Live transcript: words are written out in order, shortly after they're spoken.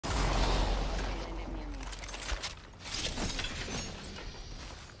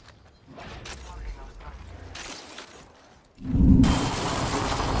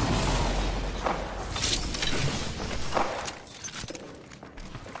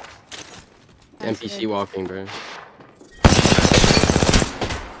NPC walking, bro.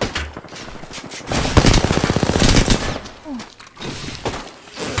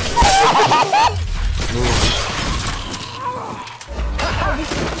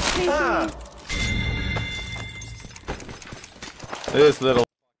 This little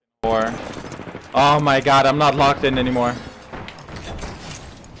more. Oh my god, I'm not locked in anymore.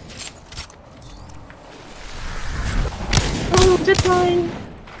 Oh, zip line.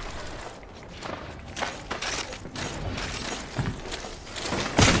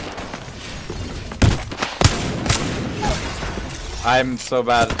 I'm so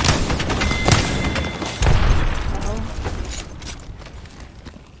bad.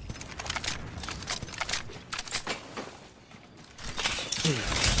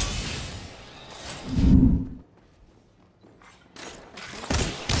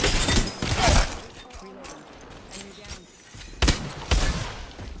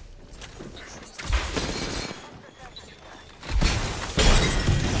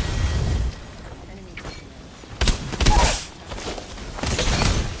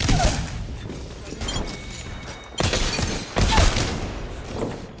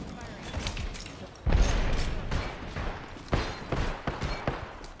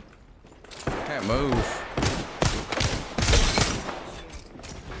 Can't move.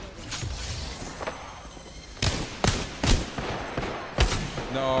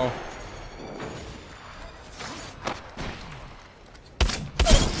 No.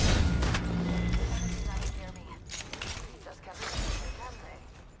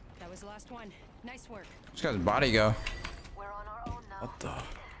 That was the last one. Nice work. This guy's body go. What the?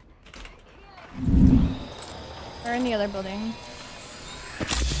 They're in the other building.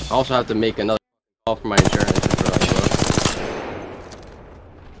 I also have to make another call for my insurance.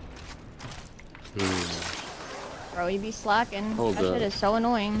 Bro, you be slacking. Hold that up. shit is so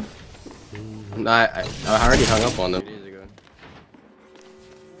annoying. I already hung up on them days ago.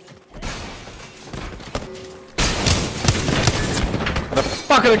 What the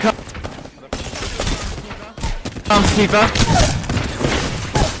fuck are they coming? Tiffa.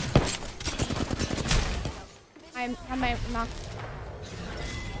 I might knock.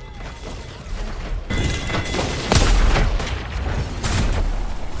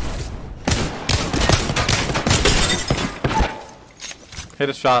 Hit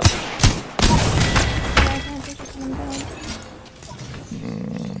a shot.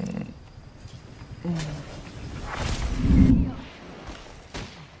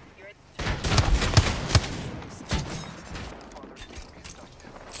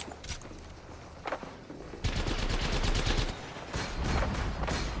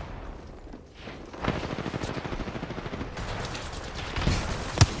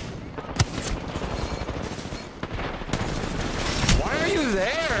 Why are you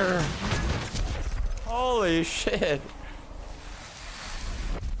there? Holy shit.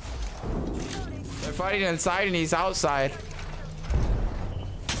 They're fighting inside and he's outside.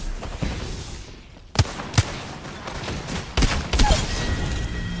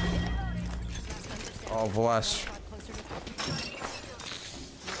 Oh, bless.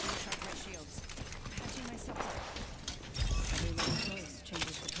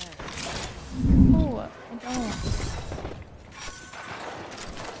 Oh, I don't.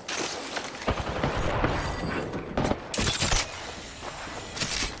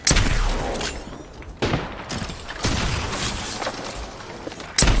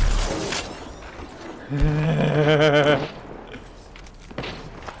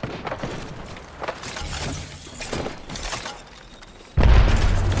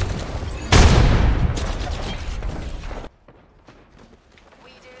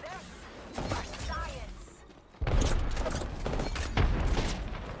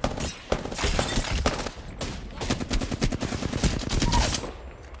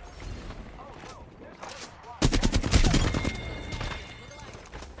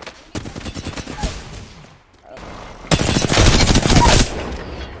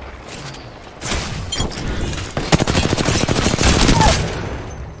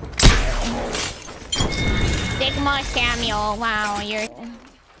 Sigma Samuel, wow, you're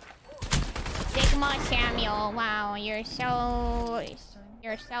Sigma Samuel, wow, you're so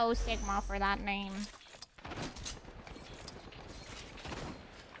Sigma for that name.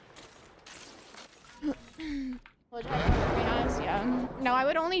 Yeah. No, I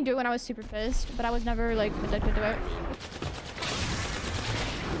would only do it when I was super pissed, but I was never like addicted to it.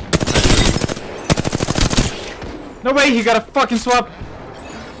 No way, he got a fucking swap.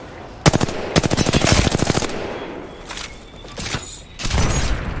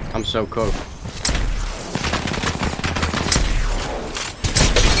 I'm so cooked.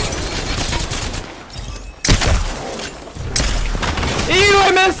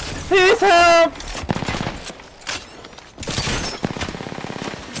 Please help!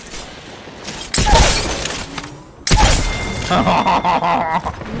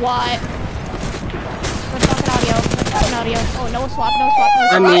 What? Good fucking audio. Good fucking audio. Oh, no swap, no swap, no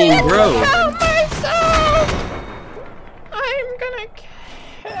swap. I mean, bro. Kill myself! I'm gonna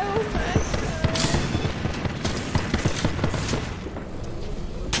kill myself.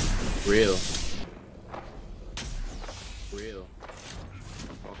 Real. Real.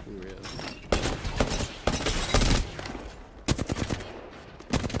 Fucking real.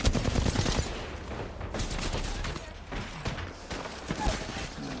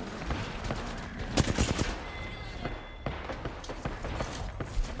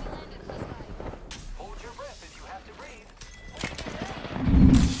 Hold your breath if you have to breathe.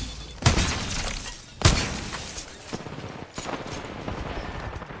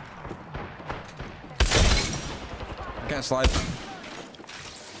 Can't slide.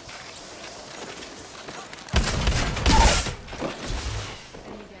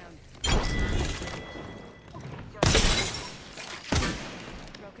 Enemy down.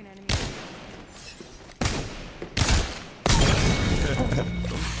 Broken enemy.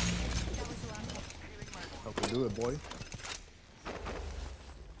 Hope we do it, boy.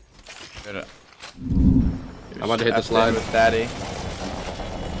 I'm about to hit the slide. With daddy.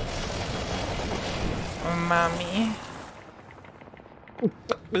 Oh, mommy.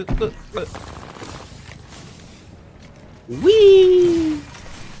 Wee!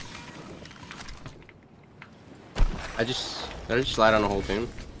 I just slide on the whole team.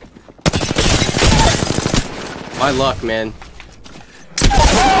 My luck, man.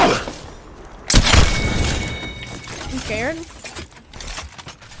 You scared?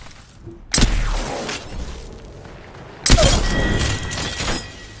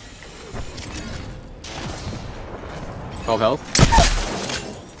 Health.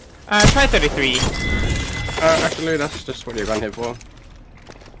 Try 33. Actually, that's just what you're gonna hit for.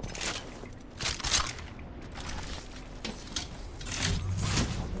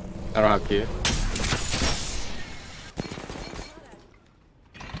 I don't have Q.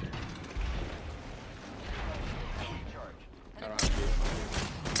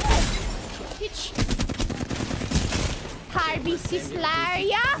 Pitch. Hi, BC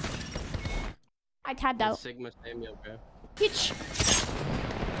Slayer. I tabbed out. Sigma Samuel, bro. Pitch.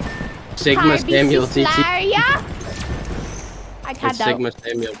 Sigma Samuel TT. Slayer. I It's tabbed out. Sigma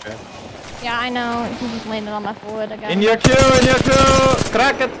Samuel, bro. Yeah, I know. He just landed on my forward again. In your queue!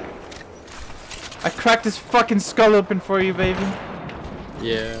 Crack it! I cracked his fucking skull open for you, baby.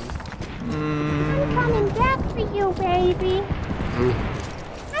 Yeah. I'm coming back for you, baby.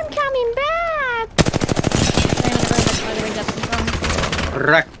 I'm coming back. I'm gonna go back to the ring up from.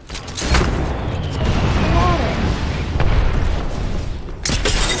 Wreck. Water.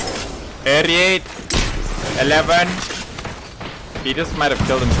 38. 11. He just might have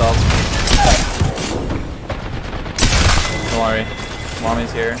killed himself. Don't worry.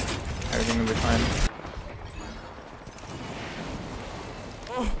 Mommy's here. Everything will be fine.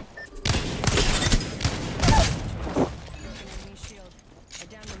 Enemy shield. I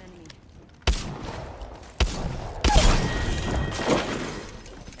downed an enemy.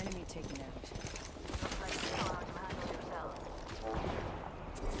 Enemy taken out. Looks like you know how to handle yourself.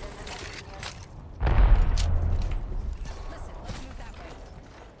 Listen, let's move that way.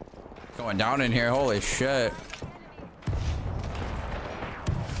 Going down in here, holy shit.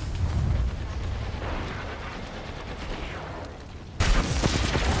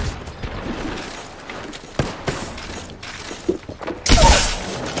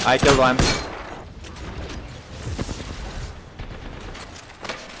 I killed one.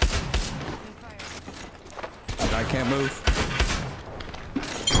 I can't move.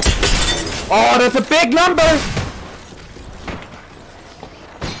 Oh, that's a big number!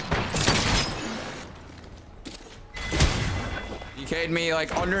 He DK'd me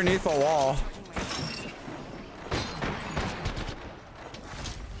like underneath a wall.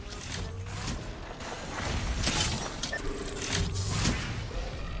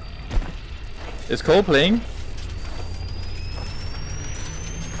 Is Cole playing?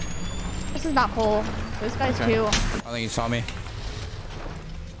 This is not Cole. This guy's Okay. too. I think he saw me.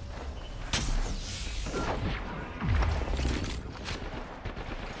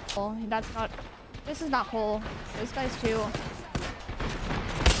 Cole. That's not. This is not Cole. This guy's too.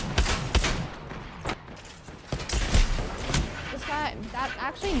 This guy. That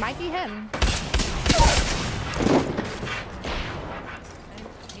actually might be him.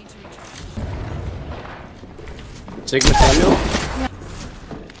 Sigma Samuel?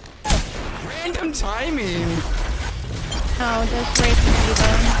 Random timing. No, just rape Faide.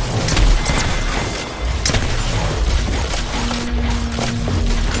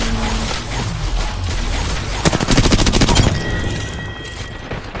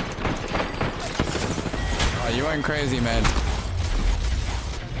 Oh, you went crazy, man.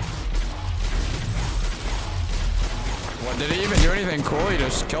 What, did he even do anything cool? He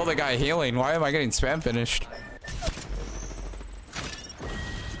just killed the guy healing. Why am I getting spam finished?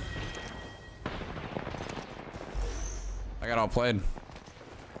 I got outplayed.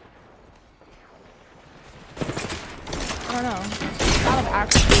 I don't know. A lot of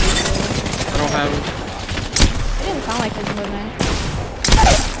action. I don't have. It didn't sound like his movement.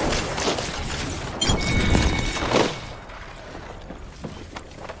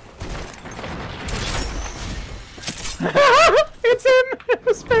 It's him!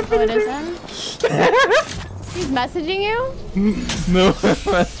 Oh, it is him? He's messaging you? No,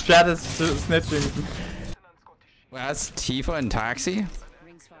 chat is snitching. Wait, that's Tiffa and Taxi?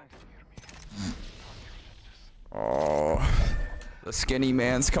 Rings far. Oh, the skinny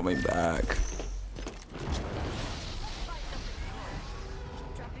man's coming back.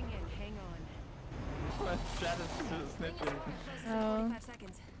 Dropping in. Hang on. Chat is snitching. Oh. 5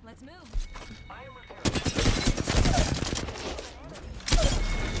 seconds. Let's move.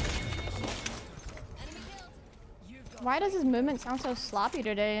 Why does his movement sound so sloppy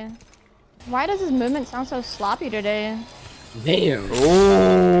today? Why does his movement sound so sloppy today? Damn.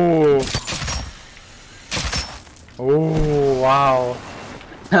 Oh. Oh, wow.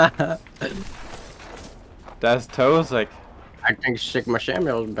 That's toxic. I think Sigma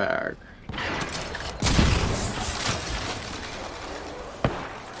Samuel's back.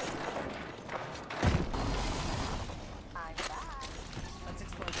 Let's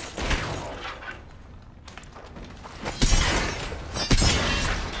explode this.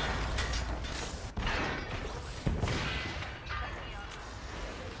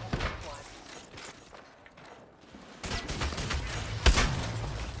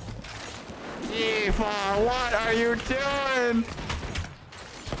 Tiffa, what are you doing?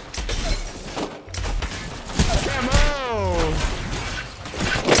 Come on!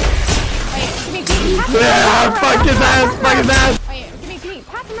 Wait, give me, pass him Yeah, around, fuck his ass, fuck his ass! Wait, give me,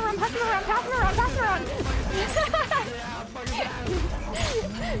 pass him around, pass him around, pass him around, pass him around.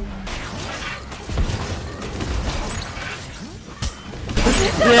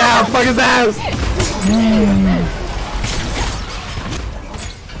 Yeah, fuck his ass!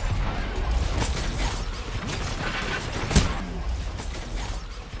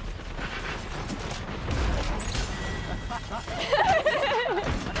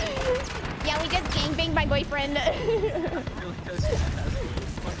 Yeah, we just gangbanged my boyfriend.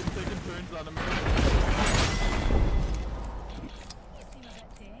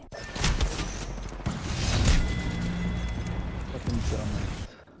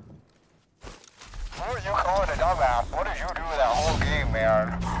 What are you calling a dumbass? What did you do that whole game,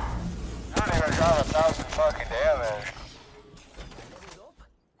 man? You didn't even drop 1,000 fucking damage.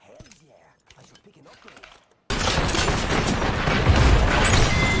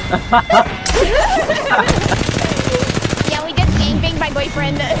 Yeah, we just gangbanged my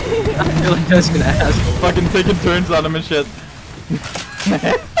boyfriend. I feel like I was gonna ask. Fucking taking turns on him and shit.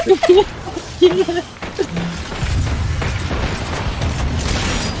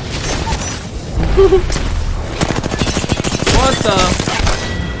 What the?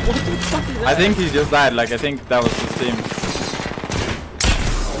 What the fuck is that? I think he just died, like I think that was his team.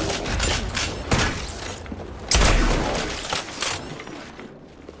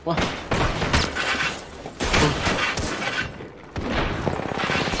 What?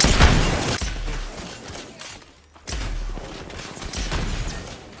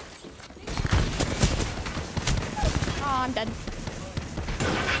 Oh, I'm dead.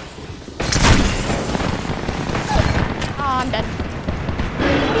 Oh, I'm dead.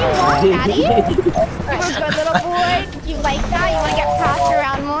 You want, Daddy? You're a good little boy. You like that? You want to get passed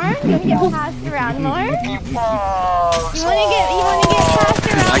around more? You want to get passed around more? You want to get passed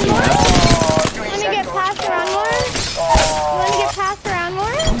around more? You want to get passed around more? You want to get passed around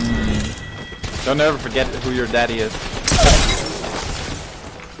more? Don't ever forget who your daddy is.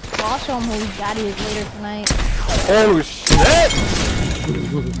 Well, I'll show him who his daddy is later tonight. Oh shit!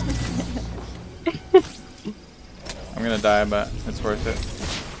 I'm gonna die, but it's worth it.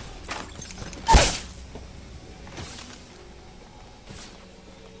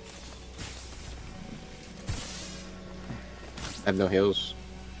 I have no heals.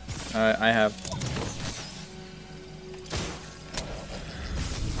 I have.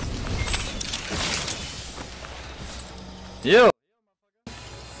 Yo!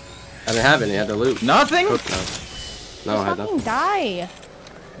 I didn't have any. I had to loot. Nothing? Cook now. No, I Just don't. fucking die.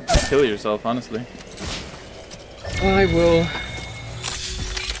 Kill yourself, honestly. I will.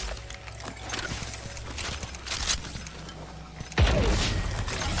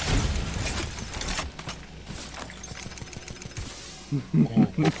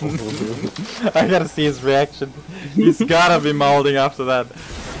 I gotta see his reaction. He's gotta be mouthing after that.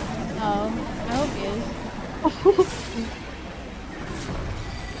 Oh, I hope he is.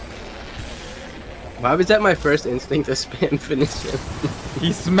 Why was that my first instinct to spam finish him?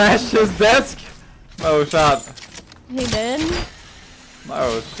 He smashed his desk! Oh shot. He did?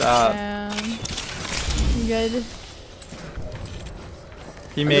 Oh shot. Good.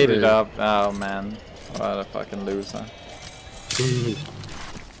 He made it up. Oh man. What a fucking loser.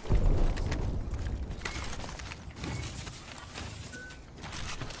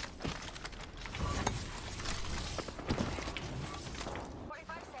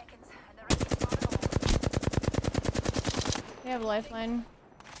 We have a lifeline.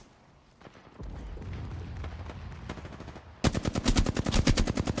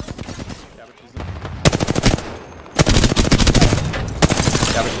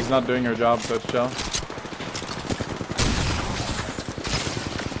 Yeah, but she's not doing her job, so it's chill.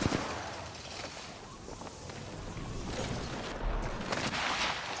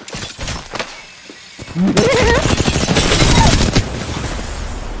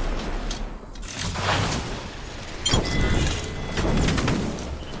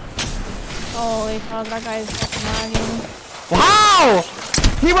 Holy fuck, that guy is fucking lagging. Wow!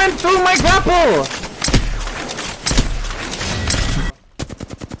 He went through my grapple!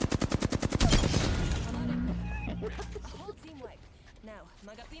 Whole team wipe. Now,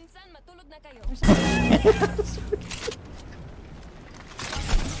 mga pinsan, matulog na kayo.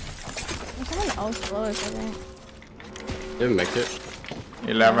 There's someone else below us, I think. Didn't make it.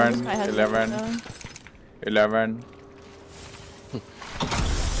 11, This guy has 11, it, 11.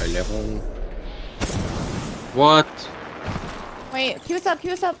 11. What? Wait, Q's up,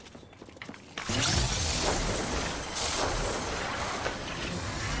 Q's up.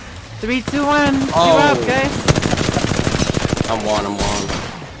 Three, two, one. Oh. Up, guys. I'm one.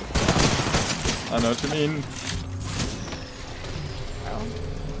 I know what you mean.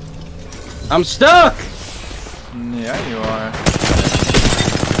 I'm stuck! Yeah, you are.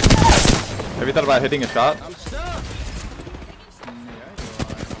 Have you thought about hitting a shot? I'm stuck!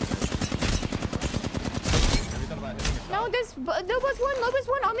 No, there was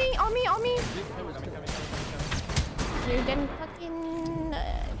one on me. You didn't fucking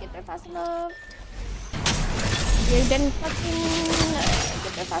get there fast enough. You didn't fucking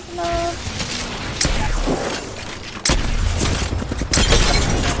get there fast enough.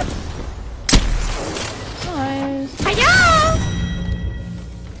 Nice. Hiya!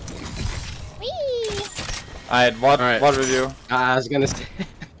 Whee! Alright, what review? I was gonna say.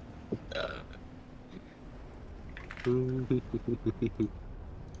 Should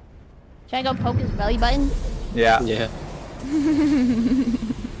I go poke his belly button? Yeah. Yeah.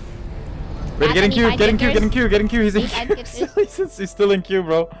 Wait, get in queue, get in queue, get in queue, get in queue. He's in Need five queue. gestures. He's still in queue,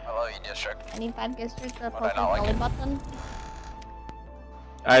 bro. Hello, you district. I need 5 gestures to I poke his not like belly it? button.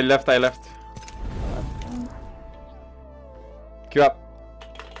 I left. Queue up.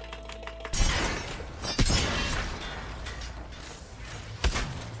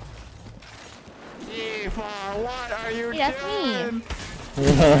 Tiffa, what are you Hey, that's me. doing?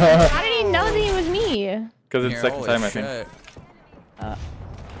 How did he know that it was me? Because it's Here, second holy time, I think. shit. I have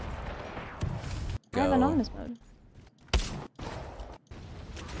Go. anonymous mode.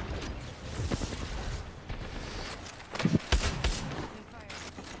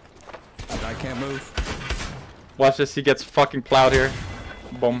 I can't move. Watch this, he gets fucking plowed here.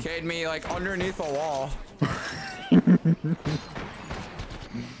 Boom. Cade me like underneath a wall.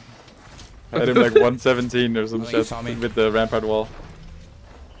 I hit him like 117 or some Oh, you shit saw me. with the rampart wall.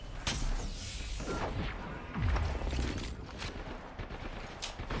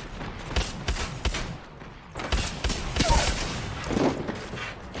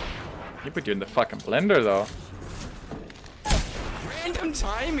 He put you in the fucking blender though. Random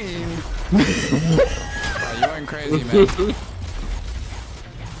timing. Oh, you went crazy, man.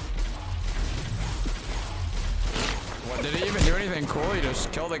 What, did he even do anything cool? He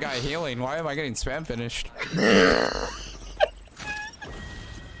just killed the guy healing. Why am I getting spam finished?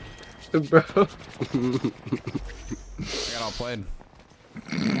 Bro. I got all played.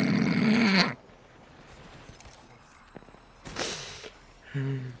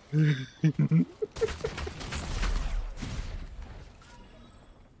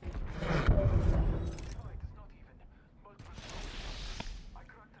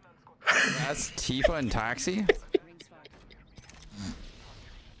 That's Tiffa and Taxi?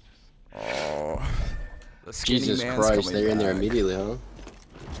 The skinny Jesus man's Christ, coming they're in there back. immediately, huh?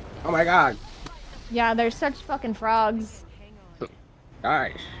 Oh my god. Yeah, they're such fucking frogs.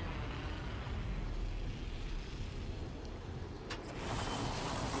 Guys.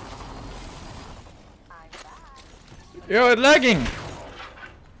 Yo, it's lagging!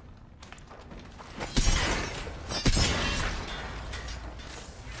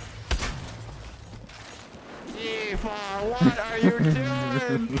 Tiffa, what are you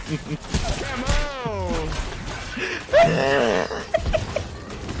doing? Come on! What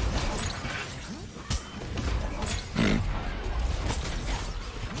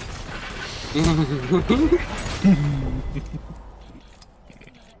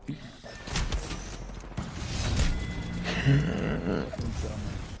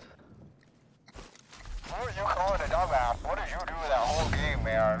are you calling a dumbass? What did you do with that whole game,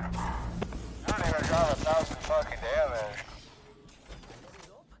 man? I don't even drive 1,000 fucking damage.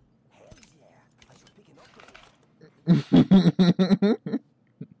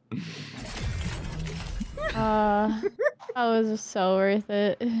 That was so worth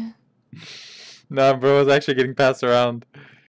it. Nah, bro, I was actually getting passed around.